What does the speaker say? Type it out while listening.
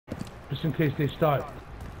Just in case they start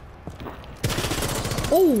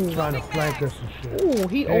Ooh. trying to flank us and shit. Ooh,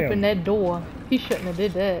 he opened that door. He shouldn't have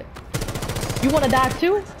did that. You wanna die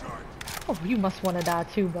too? Oh, you must wanna die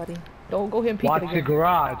too, buddy. Don't go ahead and peek Watch it the again.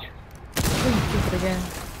 garage. Please peek it again.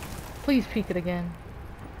 Please peek it again.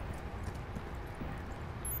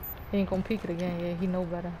 He ain't gonna peek it again. Yeah, he know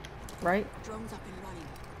better, right? Drones up and running.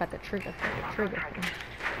 Got the trigger.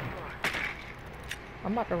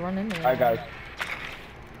 I'm about to run in there. Alright guys.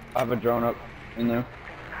 I have a drone up in there.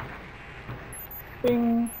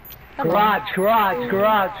 Bing. Hello. Garage.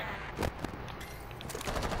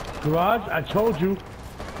 Garage, I told you.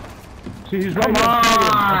 See, he's right here.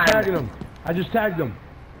 I'm tagging him. I just tagged him.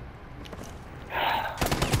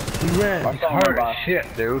 He ran. He's hurt as shit,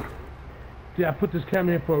 dude. Yeah, I put this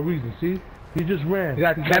camera here for a reason, see? He just ran. He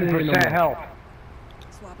got 10% health.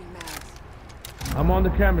 Swapping mags. I'm on the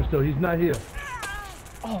camera still. He's not here.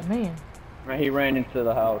 Oh man. He ran into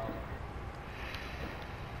the house.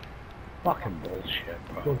 Fucking bullshit,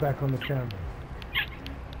 bro. Go back on the camera.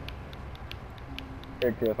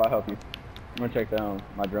 Here, Tiff, I'll help you. I'm gonna check down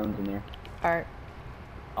my drones in there. Alright.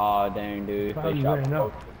 Aw, dang, dude. Probably They shot ran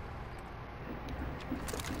both. up.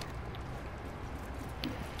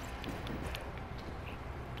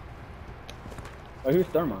 Oh, who's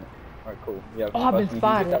Thermite? Alright, cool. Yeah, Oh, I've been Bustin', you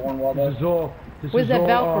spotted. get that one wall This is all. Where's that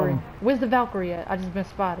Valkyrie? Where's the Valkyrie at? I just been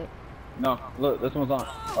spotted. No, look, this one's on.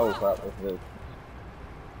 Oh, crap, this is.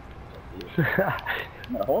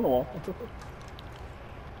 No, hold on the wall.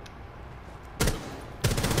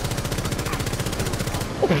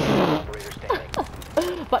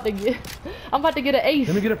 I'm about to get an ace.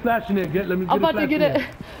 Let me get a flash in there. Let me get I'm a about flash to get in it. there.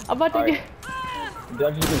 I'm about to All get. right.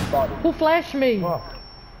 I've just been spotted. Who flashed me? Fuck.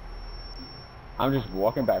 I'm just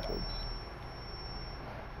walking backwards.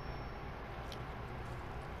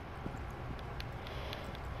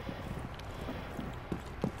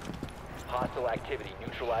 Hostile activity.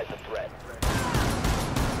 Neutralize the threat.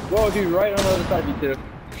 Whoa, dude, right on the other side of you, Tiff.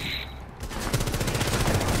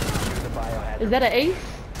 The biohazard Is that an ace?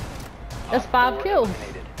 That's 5 kills.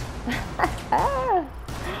 eliminated.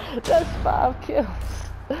 That's 5 kills.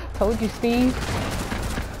 Told you, Steve.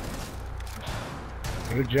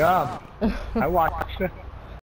 Good job. I watched it.